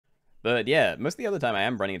But yeah, most of the other time I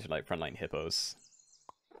am running into like frontline hippos,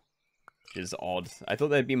 which is odd. I thought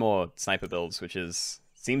there'd be more sniper builds, which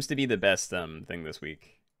seems to be the best thing this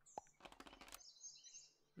week.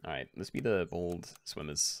 All right, let's be the bold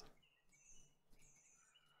swimmers.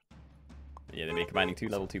 Yeah, they make combining 2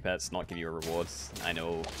 level 2 pets not give you a reward. I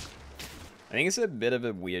know. I think it's a bit of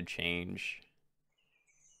a weird change.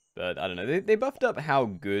 But I don't know. They buffed up how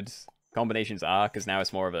good combinations are, because now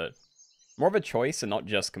it's more of a choice and not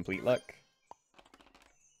just complete luck.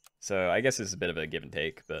 So I guess it's a bit of a give and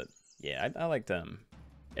take, but yeah, I liked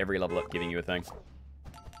every level up giving you a thing.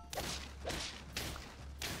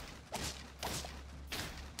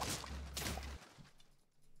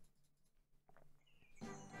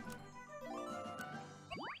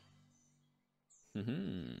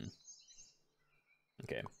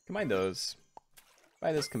 Okay, combine those.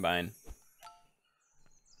 Buy this combine.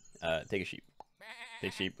 Take a sheep.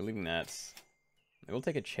 Take sheep, we're leaving that. We'll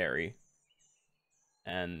take a cherry.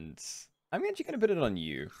 And I'm actually gonna put it on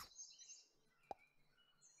you.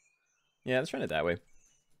 Yeah, let's run it that way.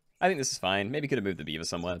 I think this is fine. Maybe could have moved the beaver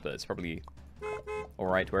somewhere, but it's probably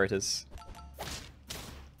alright where it is.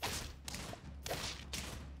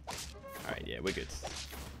 Alright, yeah, we're good.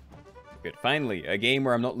 Good. Finally, a game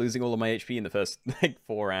where I'm not losing all of my HP in the first, like,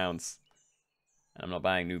 4 rounds. And I'm not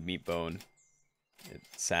buying new meat bone. It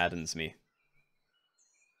saddens me.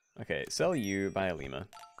 Okay, sell you, buy a lemur.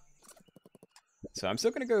 So I'm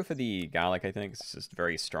still going to go for the garlic, I think. It's just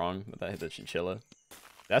very strong with that, the chinchilla.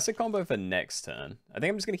 That's a combo for next turn. I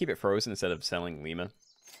think I'm just going to keep it frozen instead of selling lemur.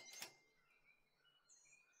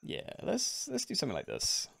 Yeah, let's do something like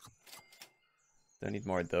this. Don't need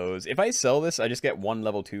more of those. If I sell this, I just get 1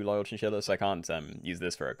 level 2 loyal chinchilla, so I can't use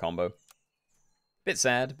this for a combo. Bit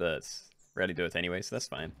sad, but rarely do it anyway, so that's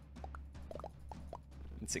fine.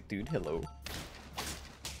 Sick dude, hello.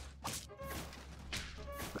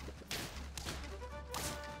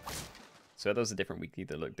 So those are different weekly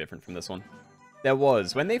that look different from this one. There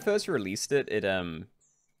was. When they first released it,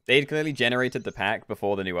 they'd clearly generated the pack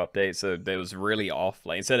before the new update, so it was really off.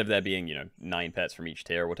 Like, instead of there being, 9 pets from each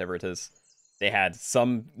tier or whatever it is, they had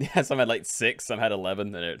some had like 6, some had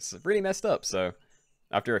 11, and it's really messed up. So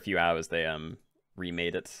after a few hours, they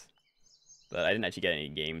remade it. But I didn't actually get any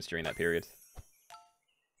games during that period.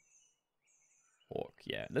 Hawk,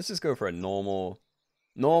 yeah. Let's just go for a normal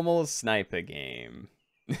sniper game.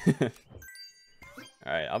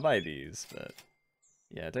 Alright, I'll buy these, but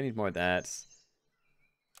yeah, I don't need more of that.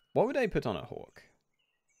 What would I put on a hawk?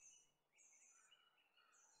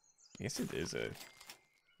 I guess it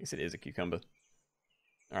is a cucumber.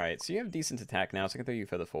 Alright, so you have decent attack now, so I can throw you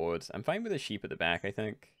further forward. I'm fine with a sheep at the back, I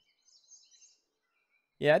think.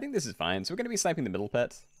 Yeah, I think this is fine. So we're going to be sniping the middle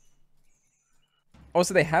pet.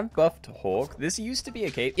 Also, they have buffed hawk. This used to be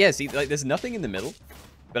a case. Yeah, see, like, there's nothing in the middle.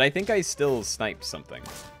 But I think I still sniped something.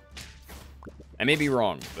 I may be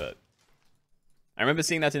wrong, but I remember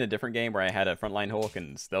seeing that in a different game where I had a frontline hawk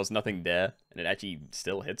and there was nothing there, and it actually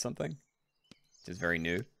still hit something, which is very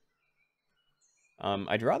new.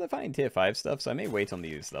 I'd rather find tier 5 stuff, so I may wait on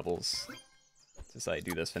these levels. Just like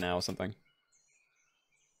do this for now or something.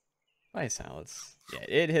 Buy salads. Yeah,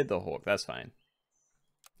 it hit the hawk, that's fine.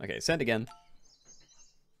 Okay, send again.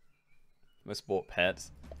 Most bought pet.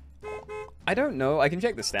 I don't know, I can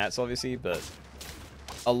check the stats obviously, but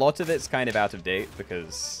a lot of it's kind of out of date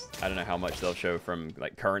because I don't know how much they'll show from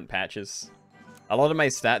like current patches. A lot of my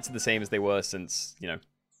stats are the same as they were since,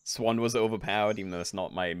 Swan was overpowered, even though it's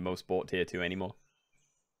not my most bought tier 2 anymore.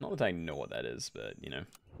 Not that I know what that is, but, Alright.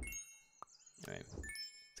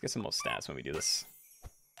 Let's get some more stats when we do this.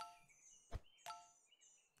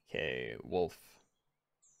 Okay, wolf.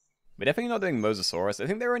 We're definitely not doing Mosasaurus. I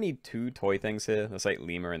think there are only 2 toy things here. That's like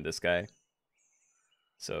lemur and this guy.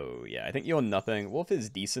 So, yeah, I think you're nothing. Wolf is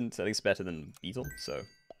decent, at least better than beetle, so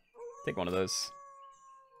take one of those.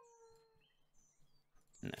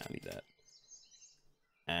 Nah, leave that.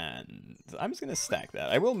 And I'm just going to stack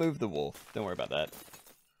that. I will move the wolf. Don't worry about that.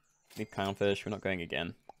 Need clownfish. We're not going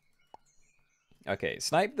again. Okay,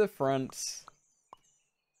 snipe the front.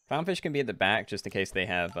 Clownfish can be at the back just in case they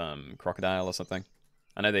have crocodile or something.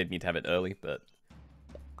 I know they'd need to have it early, but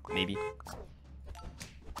maybe.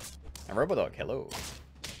 And Robodog, hello.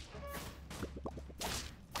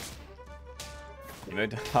 You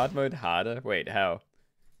made hard mode harder? Wait, how?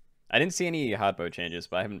 I didn't see any hard mode changes,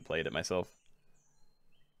 but I haven't played it myself.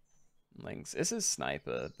 Lynx. This is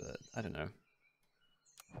sniper, but I don't know.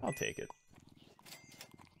 I'll take it.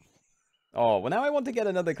 Oh, well now I want to get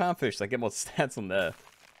another clownfish so I get more stats on there.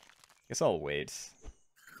 Guess I'll wait.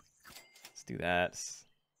 Let's do that.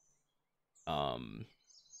 Like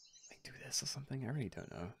do this or something? I really don't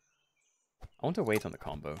know. I want to wait on the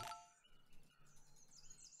combo.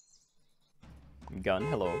 Gun,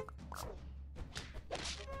 hello.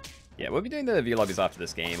 Yeah, we'll be doing the view lobbies after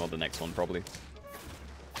this game, or the next one, probably.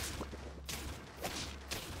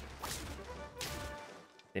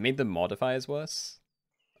 They made the modifiers worse?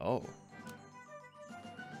 Oh.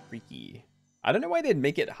 Freaky. I don't know why they'd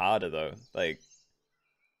make it harder, though. Like,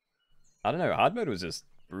 I don't know, hard mode was just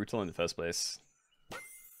brutal in the first place.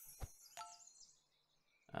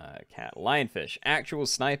 Cat. Lionfish. Actual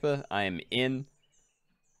sniper. I am in.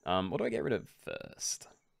 What do I get rid of first?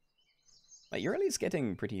 Like, you're at least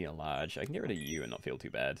getting pretty large. I can get rid of you and not feel too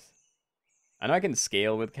bad. I know I can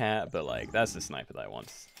scale with cat, but, like, that's the sniper that I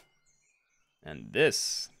want. And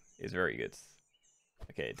this is very good.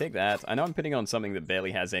 Okay, take that. I know I'm putting on something that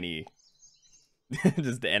barely has any...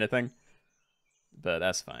 just anything. But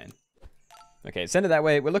that's fine. Okay, send it that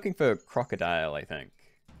way. We're looking for crocodile, I think.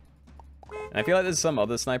 And I feel like there's some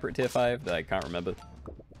other sniper at tier 5 that I can't remember.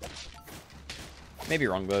 Maybe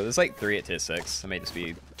wrong, though. There's like 3 at tier 6. I may just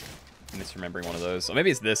be misremembering one of those. Or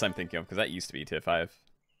maybe it's this I'm thinking of, because that used to be tier 5.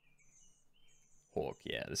 Hawk,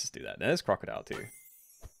 yeah, let's just do that. There's crocodile, too.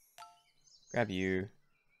 Grab you.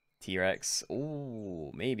 T-Rex.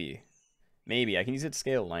 Ooh, maybe. Maybe. I can use it to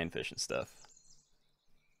scale lionfish and stuff.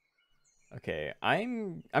 Okay,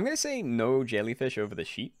 I'm gonna say no jellyfish over the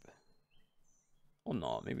sheep. Or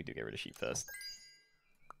not. Maybe we do get rid of sheep first.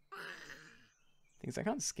 Things I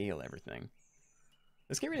can't scale everything.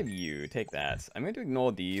 Let's get rid of you. Take that. I'm going to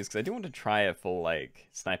ignore these because I do want to try a full like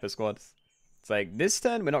sniper squad. It's like this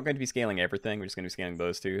turn we're not going to be scaling everything. We're just going to be scaling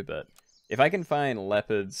those two. But if I can find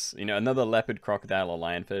leopards, you know, another leopard, crocodile, or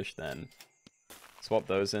lionfish, then swap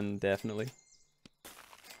those in definitely.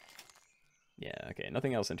 Yeah. Okay.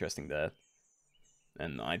 Nothing else interesting there.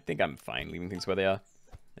 And I think I'm fine leaving things where they are.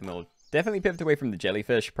 And we'll definitely pivot away from the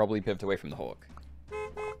jellyfish, probably pivot away from the hawk.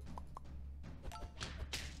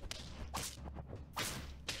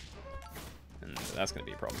 And that's going to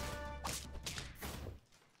be a problem.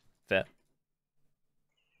 Fair.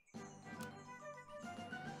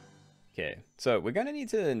 Okay, so we're going to need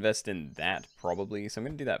to invest in that, probably. So I'm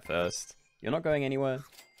going to do that first. You're not going anywhere.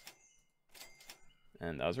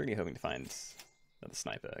 And I was really hoping to find another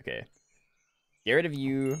sniper. Okay. Get rid of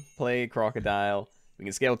you, play crocodile. We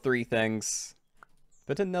can scale 3 things.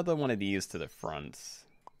 Put another one of these to the front.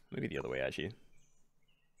 Maybe the other way, actually.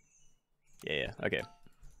 Yeah, okay.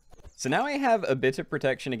 So now I have a bit of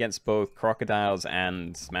protection against both crocodiles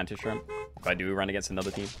and mantis shrimp. If I do run against another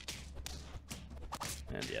team.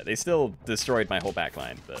 And yeah, they still destroyed my whole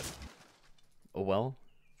backline, but... oh well.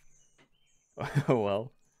 Oh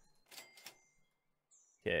well.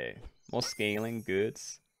 Okay, more scaling, good.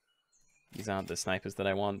 These aren't the snipers that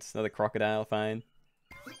I want. Another crocodile, fine.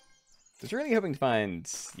 I was really hoping to find...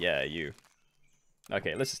 yeah, you.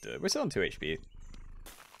 Okay, let's just do it. We're still on 2 HP.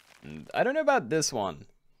 And I don't know about this one.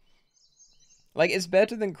 Like, it's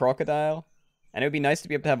better than crocodile. And it would be nice to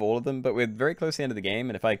be able to have all of them, but we're very close to the end of the game,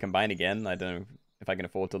 and if I combine again, I don't know if I can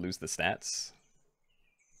afford to lose the stats.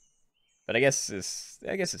 But I guess it's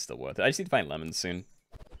still worth it. I just need to find lemons soon.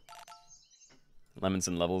 Lemons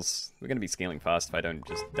and levels. We're going to be scaling fast if I don't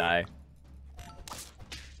just die.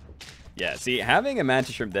 Yeah, see, having a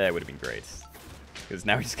mantis shrimp there would have been great. Because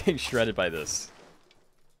now he's getting shredded by this.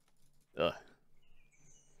 Ugh.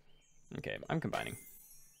 Okay, I'm combining.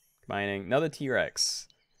 Combining. Another T-Rex.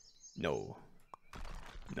 No.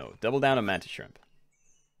 No. Double down on mantis shrimp.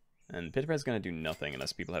 And Pitapred's going to do nothing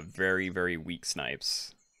unless people have very, very weak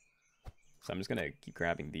snipes. So I'm just going to keep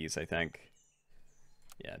grabbing these, I think.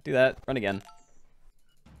 Yeah, do that. Run again.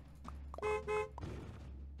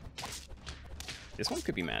 This one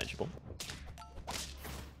could be manageable.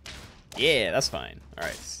 Yeah, that's fine.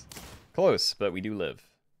 Alright. Close, but we do live.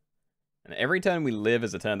 And every turn we live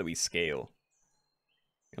is a turn that we scale.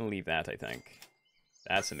 I'm gonna leave that, I think.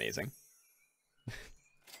 That's amazing.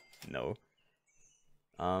 No.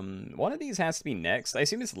 One of these has to be next. I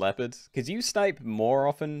assume it's leopard, because you snipe more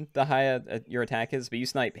often the higher your attack is, but you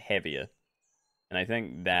snipe heavier. And I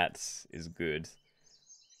think that is good.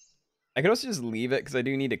 I could also just leave it, because I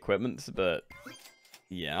do need equipment, but...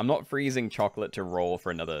 yeah, I'm not freezing chocolate to roll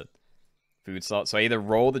for another food slot, so I either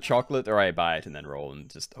roll the chocolate or I buy it and then roll and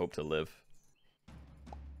just hope to live.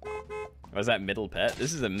 What's that middle pet?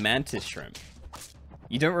 This is a mantis shrimp.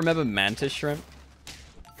 You don't remember mantis shrimp?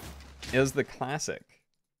 It was the classic.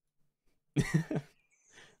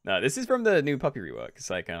 No, this is from the new puppy rework. It's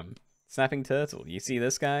like, snapping turtle. You see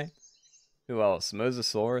this guy? Who else?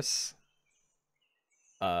 Mosasaurus?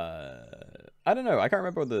 I don't know. I can't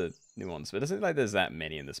remember what the new ones, but it doesn't look like there's that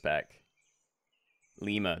many in this pack.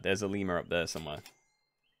 Lemur. There's a lemur up there somewhere.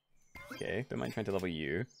 Okay, don't mind trying to level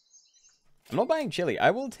you. I'm not buying chili.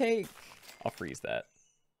 I will take... I'll freeze that.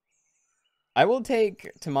 I will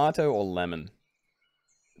take tomato or lemon.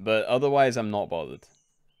 But otherwise, I'm not bothered.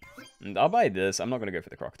 And I'll buy this. I'm not going to go for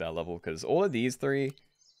the crocodile level, because all of these three,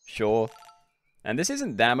 sure. And this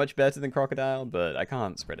isn't that much better than crocodile, but I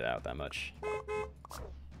can't spread it out that much.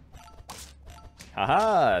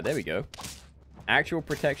 Haha, there we go. Actual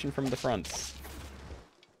protection from the fronts.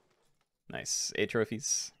 Nice. 8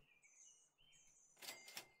 trophies.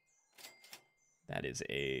 That is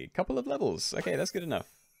a couple of levels. Okay, that's good enough.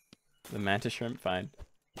 The mantis shrimp, fine.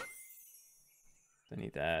 Don't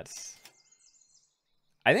need that.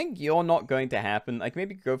 I think you're not going to happen. Like,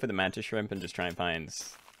 maybe go for the mantis shrimp and just try and find...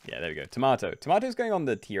 Yeah, there we go. Tomato. Tomato's going on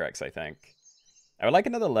the T-Rex, I think. I would like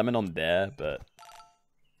another lemon on there, but...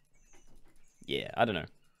 Yeah, I don't know.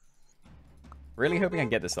 Really hoping I can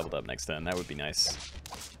get this leveled up next turn. That would be nice.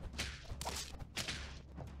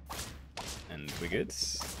 And we're good.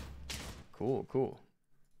 Cool, cool.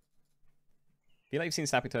 I feel like you've seen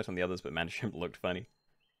Snapping Turtle on the others, but Mantis Shrimp looked funny.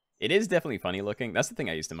 It is definitely funny looking. That's the thing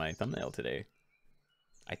I used in my thumbnail today.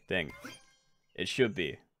 I think. It should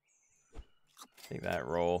be. Take that,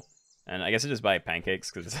 roll. And I guess I just buy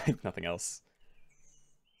pancakes, because there's like nothing else.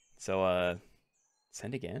 So,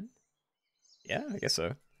 send again? Yeah, I guess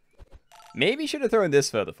so. Maybe should have thrown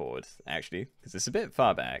this further forward, actually, because it's a bit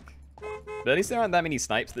far back. But at least there aren't that many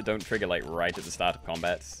snipes that don't trigger, like, right at the start of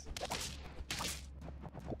combat.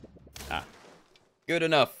 Ah. Good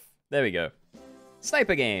enough. There we go.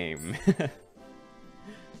 Sniper game!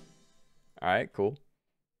 Alright, cool.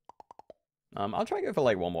 I'll try and go for,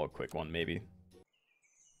 like, one more quick one, maybe.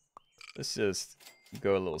 Let's just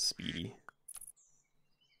go a little speedy.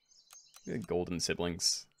 The golden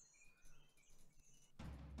siblings.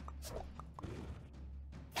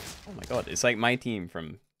 Oh my god, it's like my team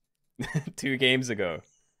from 2 games ago.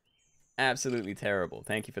 Absolutely terrible.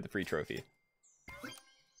 Thank you for the free trophy.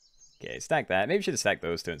 Okay, stack that. Maybe should have stacked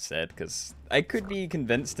those two instead, because I could be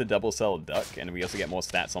convinced to double sell duck, and we also get more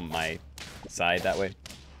stats on my side that way.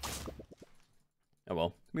 Oh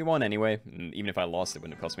well, we won anyway, and even if I lost, it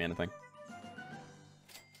wouldn't have cost me anything.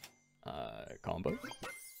 Combo.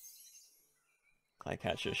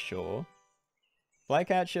 Flycatcher, sure.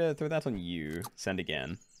 Flycatcher, throw that on you. Send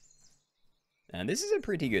again. And this is a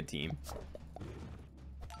pretty good team.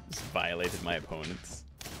 Just violated my opponents.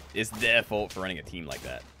 It's their fault for running a team like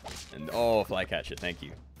that. And oh, Flycatcher, thank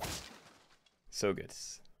you. So good.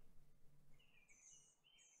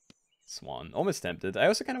 Swan. Almost tempted. I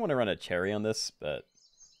also kind of want to run a cherry on this, but...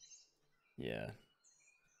 Yeah.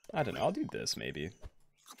 I don't know. I'll do this, maybe.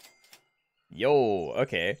 Yo,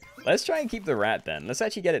 okay. Let's try and keep the rat, then. Let's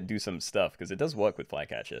actually get it do some stuff, because it does work with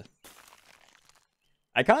Flycatcher.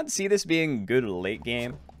 I can't see this being good late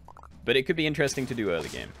game, but it could be interesting to do early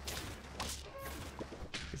game.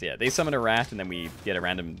 Because, yeah, they summon a rat, and then we get a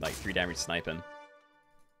random, like, 3 damage sniping.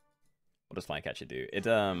 What does Flycatcher do?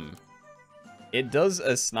 It does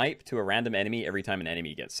a snipe to a random enemy every time an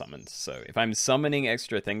enemy gets summoned. So if I'm summoning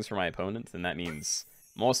extra things for my opponent, then that means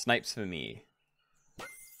more snipes for me.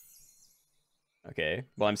 Okay,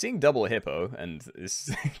 well, I'm seeing double hippo, and it's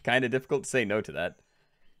kind of difficult to say no to that.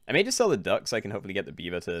 I may just sell the duck so I can hopefully get the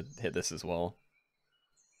beaver to hit this as well.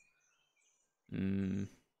 Yeah,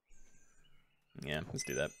 let's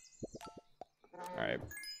do that. Alright.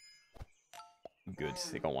 Good,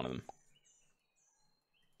 they got one of them.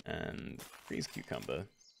 And freeze cucumber.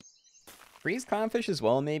 Freeze clownfish as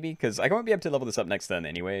well, maybe? Because I won't be able to level this up next turn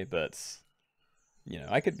anyway, but... You know,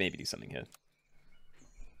 I could maybe do something here.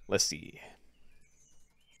 Let's see.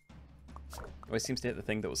 Always seems to hit the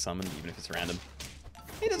thing that was summoned, even if it's random.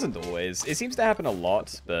 It doesn't always. It seems to happen a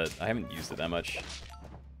lot, but I haven't used it that much.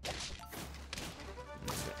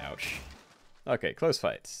 Ouch. Okay, close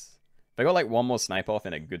fights. If I got like one more snipe off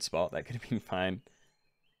in a good spot, that could have been fine.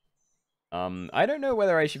 I don't know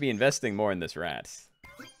whether I should be investing more in this rat.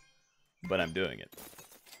 But I'm doing it.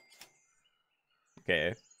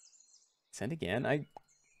 Okay. Send again?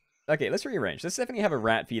 Okay, let's rearrange. Let's definitely have a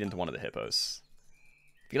rat feed into one of the hippos.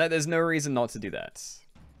 I feel like there's no reason not to do that.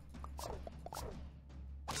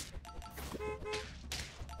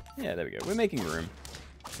 Yeah, there we go. We're making room.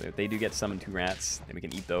 So if they do get summoned 2 rats, then we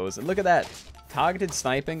can eat those. And look at that! Targeted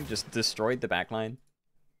sniping just destroyed the backline.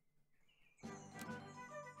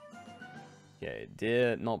 Okay,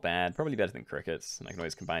 deer, not bad. Probably better than crickets. And I can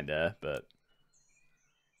always combine there, but...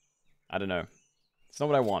 I don't know. It's not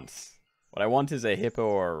what I want. What I want is a hippo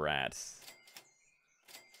or a rat.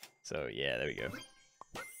 So, yeah, there we go.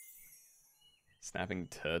 Snapping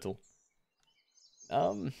turtle.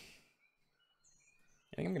 I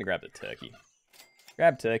think I'm gonna grab the turkey.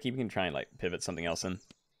 Grab turkey, we can try and like pivot something else in.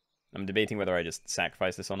 I'm debating whether I just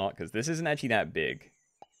sacrifice this or not, because this isn't actually that big.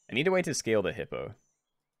 I need a way to scale the hippo.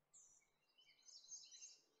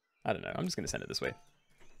 I don't know. I'm just going to send it this way.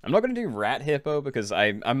 I'm not going to do rat hippo because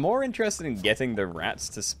I'm more interested in getting the rats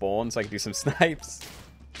to spawn so I can do some snipes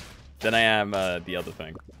than I am the other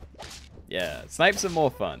thing. Yeah, snipes are more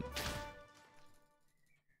fun.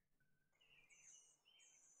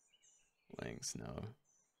 Links, no.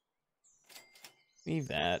 Leave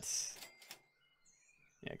that.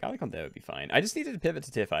 Yeah, garlic on there would be fine. I just needed to pivot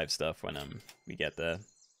to tier 5 stuff when we get there.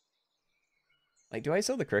 Like, do I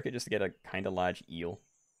sell the cricket just to get a kind of large eel?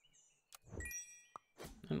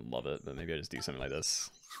 I don't love it, but maybe I just do something like this.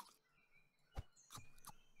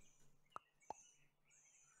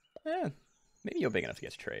 Yeah, maybe you're big enough to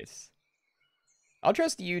get to trade. I'll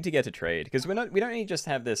trust you to get to trade, because we don't need just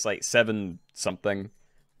have this, like, 7 something.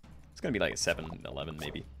 It's gonna be like 7-11,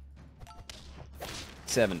 maybe.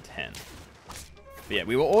 7-10. But yeah,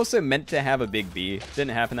 we were also meant to have a big B.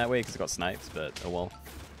 Didn't happen that way because it got sniped, but oh well.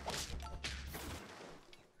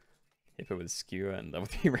 Hippo with skewer and level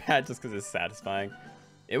 3 rat just because it's satisfying.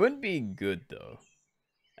 It wouldn't be good though.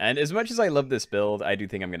 And as much as I love this build, I do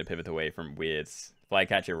think I'm going to pivot away from weird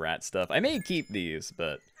flycatcher rat stuff. I may keep these,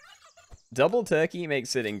 but double turkey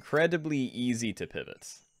makes it incredibly easy to pivot.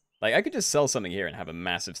 Like, I could just sell something here and have a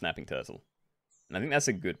massive snapping turtle. And I think that's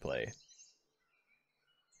a good play.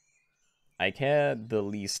 I care the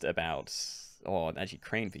least about... Oh, actually,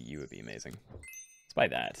 crane for you would be amazing. Let's buy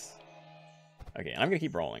that. Okay, and I'm going to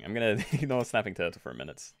keep rolling. I'm going to ignore snapping turtle for a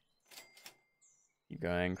minute. Keep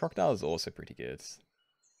going. Crocodile is also pretty good.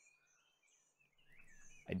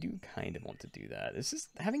 I do kind of want to do that. It's just...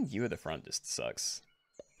 Having you at the front just sucks.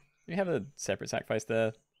 Do we have a separate sacrifice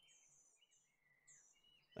there?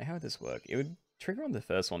 Like, how would this work? It would trigger on the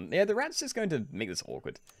first one. Yeah, the rat's just going to make this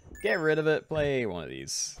awkward. Get rid of it. Play one of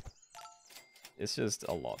these. It's just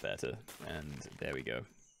a lot better. And there we go.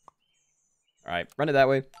 Alright, run it that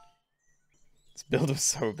way. This build was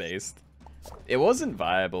so based. It wasn't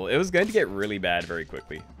viable. It was going to get really bad very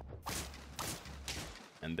quickly.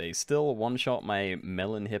 And they still one-shot my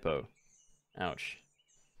melon hippo. Ouch.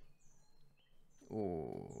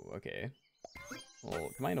 Ooh, okay. Well,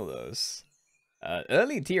 combine all those.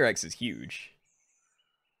 Early T-Rex is huge.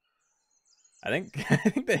 I think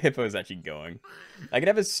the hippo is actually going. I could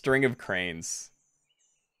have a string of cranes.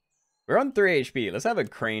 We're on 3 HP. Let's have a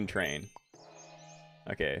crane train.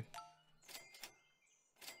 Okay.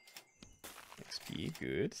 XP,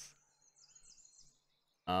 good.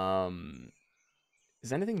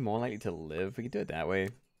 Is anything more likely to live? We could do it that way.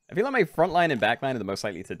 I feel like my front line and back line are the most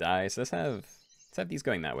likely to die, so let's have these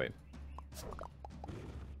going that way.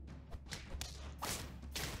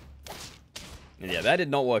 And yeah, that did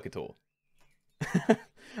not work at all.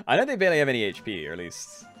 I know they barely have any HP, or at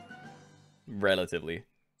least relatively.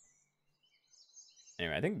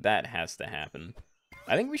 Anyway, I think that has to happen.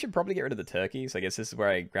 I think we should probably get rid of the turkey, so I guess this is where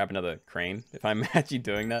I grab another crane, if I'm actually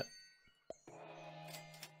doing that.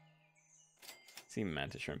 See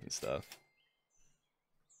mantis shrimp and stuff.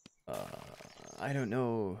 I don't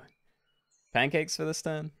know. Pancakes for this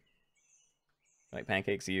turn? Like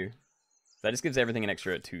pancakes you. That just gives everything an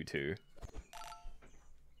extra 2-2.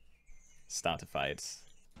 Start a fight.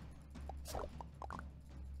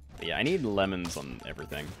 But yeah, I need lemons on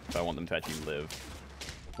everything if I want them to actually live.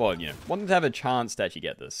 Well, you know, want them to have a chance to actually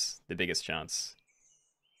get this. The biggest chance.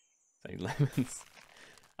 So I need lemons.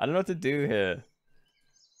 I don't know what to do here.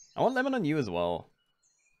 I want lemon on you as well.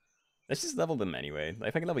 Let's just level them anyway.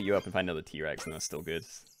 If I can level you up and find another T-Rex, then that's still good.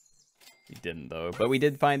 We didn't though, but we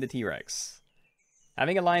did find the T-Rex.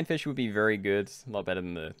 Having a lionfish would be very good. A lot better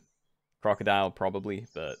than the crocodile probably,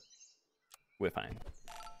 but we're fine.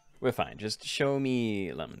 We're fine. Just show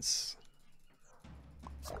me lemons.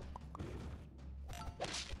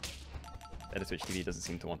 Better Switch TV doesn't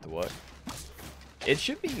seem to want to work. It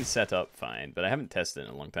should be set up fine, but I haven't tested it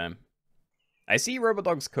in a long time. I see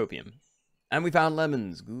Robodog's copium. And we found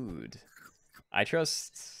lemons. Good. I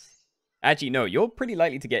trust... Actually, no, you're pretty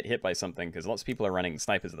likely to get hit by something, because lots of people are running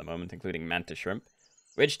snipers at the moment, including mantis shrimp,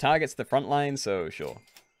 which targets the front line, so sure.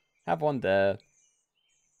 Have one there.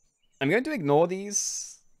 I'm going to ignore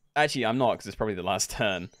these. Actually, I'm not, because it's probably the last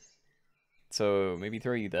turn. So, maybe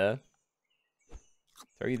throw you there.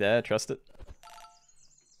 Throw you there, trust it.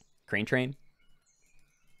 Crane train.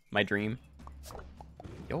 My dream.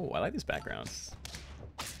 Yo, I like this background.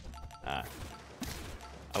 Ah.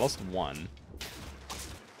 I lost one.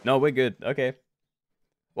 No, we're good. Okay.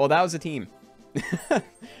 Well, that was a team.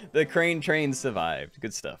 The crane train survived.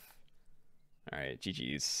 Good stuff. Alright,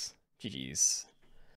 GG's. GG's.